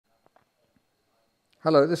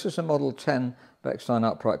Hello, this is a Model 10 Bechstein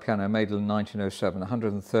upright piano made in 1907,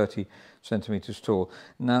 130 centimetres tall.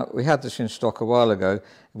 Now, we had this in stock a while ago.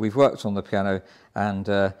 We've worked on the piano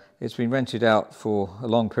and it's been rented out for a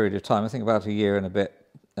long period of time, I think about a year and a bit.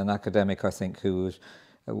 An academic, I think, who was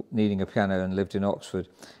needing a piano and lived in Oxford.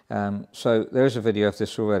 So there is a video of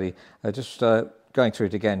this already. Just going through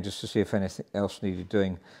it again just to see if anything else needed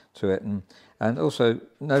doing to it. And also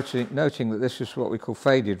noting that this is what we call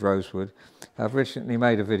faded rosewood. I've recently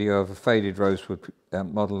made a video of a faded rosewood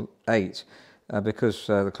Model 8 because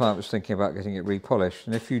the client was thinking about getting it repolished.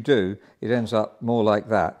 And if you do, it ends up more like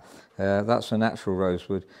that. That's a natural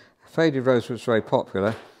rosewood. Faded rosewood is very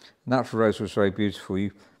popular. Natural rosewood is very beautiful.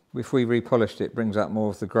 If we repolished it, it brings out more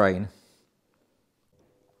of the grain.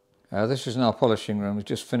 This is in our polishing room. We've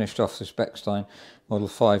just finished off this Bechstein Model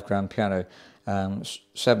 5 grand piano.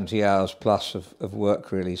 70 hours plus of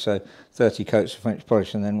work really, so 30 coats of French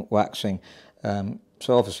polish and then waxing.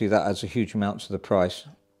 So obviously that adds a huge amount to the price.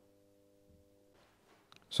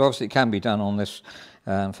 So obviously it can be done on this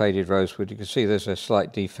faded rosewood. You can see there's a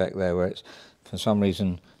slight defect there where it's for some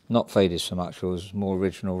reason not faded so much, or was more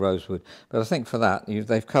original rosewood. But I think for that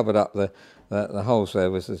they've covered up the holes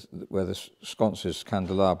there with where the sconces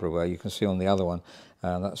candelabra were. You can see on the other one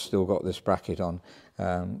that's still got this bracket on.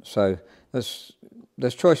 So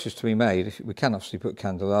there's choices to be made. We can obviously put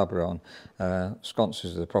candelabra on.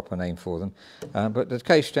 Sconces are the proper name for them. But the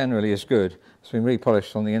case generally is good. It's been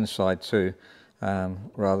repolished on the inside too,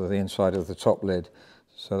 rather the inside of the top lid.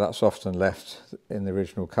 So that's often left in the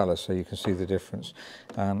original colour, so you can see the difference.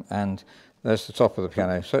 And there's the top of the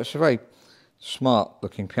piano. So it's a very smart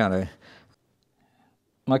looking piano.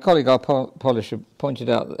 My colleague, our polisher, pointed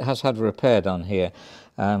out that it has had a repair done here,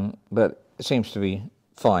 but it seems to be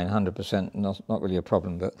fine, 100%, not really a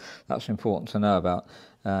problem, but that's important to know about.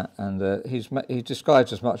 He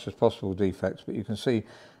disguised as much as possible defects, but you can see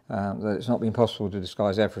that it's not been possible to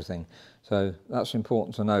disguise everything. So that's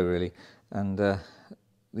important to know, really. And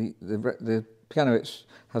the piano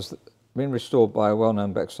has been restored by a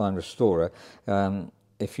well-known Bechstein restorer.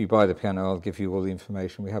 If you buy the piano, I'll give you all the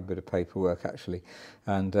information. We have a bit of paperwork actually,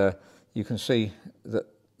 and you can see that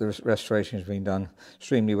the restoration has been done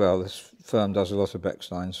extremely well. This firm does a lot of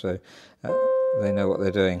Bechstein, so they know what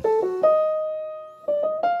they're doing.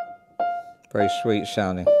 Very sweet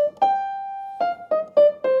sounding.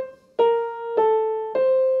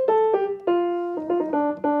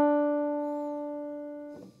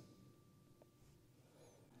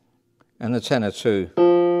 And the tenor too.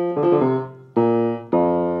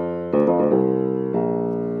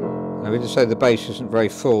 Now we just say the bass isn't very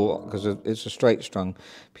full because it's a straight strung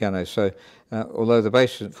piano, so although the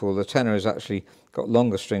bass isn't full, the tenor has actually got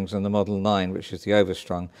longer strings than the Model 9, which is the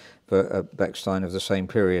overstrung for Bechstein of the same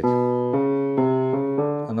period.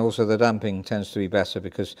 And also the damping tends to be better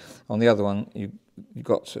because on the other one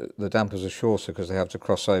the dampers are shorter because they have to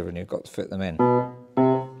cross over and you've got to fit them in.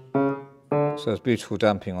 So there's beautiful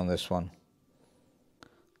damping on this one.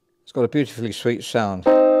 It's got a beautifully sweet sound.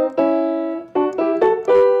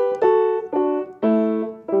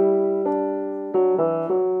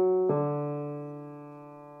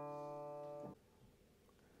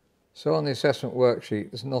 So on the assessment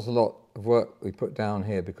worksheet, there's not a lot of work we put down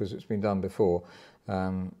here because it's been done before.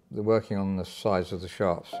 The working on the sides of the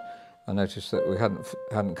shafts, I noticed that we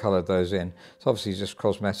hadn't coloured those in. It's obviously just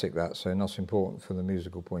cosmetic, that, so not important from the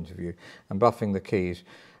musical point of view. And buffing the keys,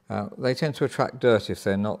 they tend to attract dirt if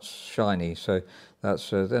they're not shiny, so that's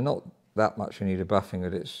they're not that much in need of buffing,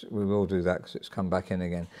 but we will do that because it's come back in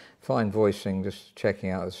again. Fine voicing, just checking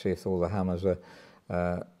out to see if all the hammers are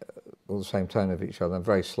all the same tone of each other, and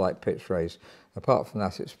very slight pitch raise. Apart from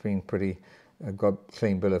that, it's been pretty got a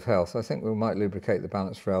clean bill of health. I think we might lubricate the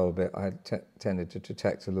balance rail a bit. I tended to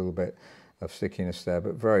detect a little bit of stickiness there,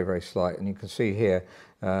 but very, very slight. And you can see here,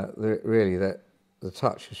 really, that the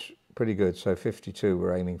touch is pretty good. So 52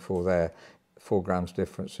 we're aiming for there. 4 grams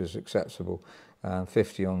difference is acceptable.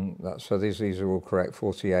 50 on that. So these are all correct.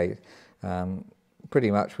 48,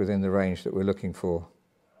 pretty much within the range that we're looking for.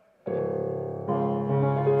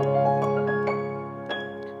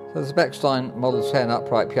 So this is a Bechstein Model 10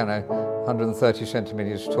 upright piano, 130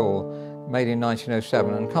 centimetres tall, made in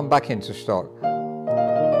 1907 and come back into stock.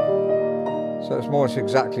 So it's more or less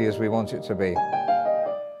exactly as we want it to be.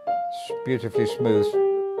 It's beautifully smooth,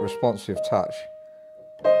 responsive touch.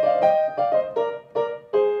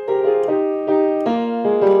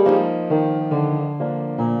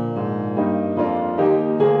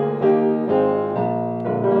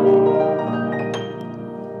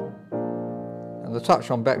 And the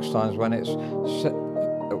touch on Bechstein's when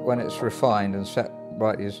it's refined and set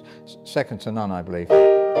right is second to none, I believe.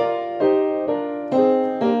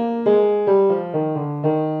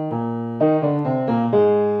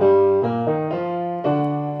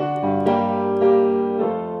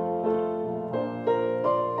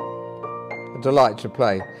 delight to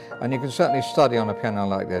play, and you can certainly study on a piano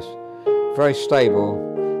like this. Very stable.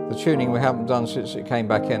 The tuning we haven't done since it came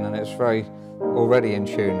back in, and it's very already in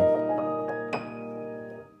tune.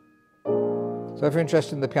 So if you're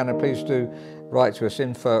interested in the piano, please do write to us,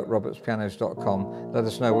 info@robertspianos.com. Let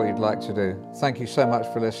us know what you'd like to do. Thank you so much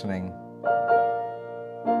for listening.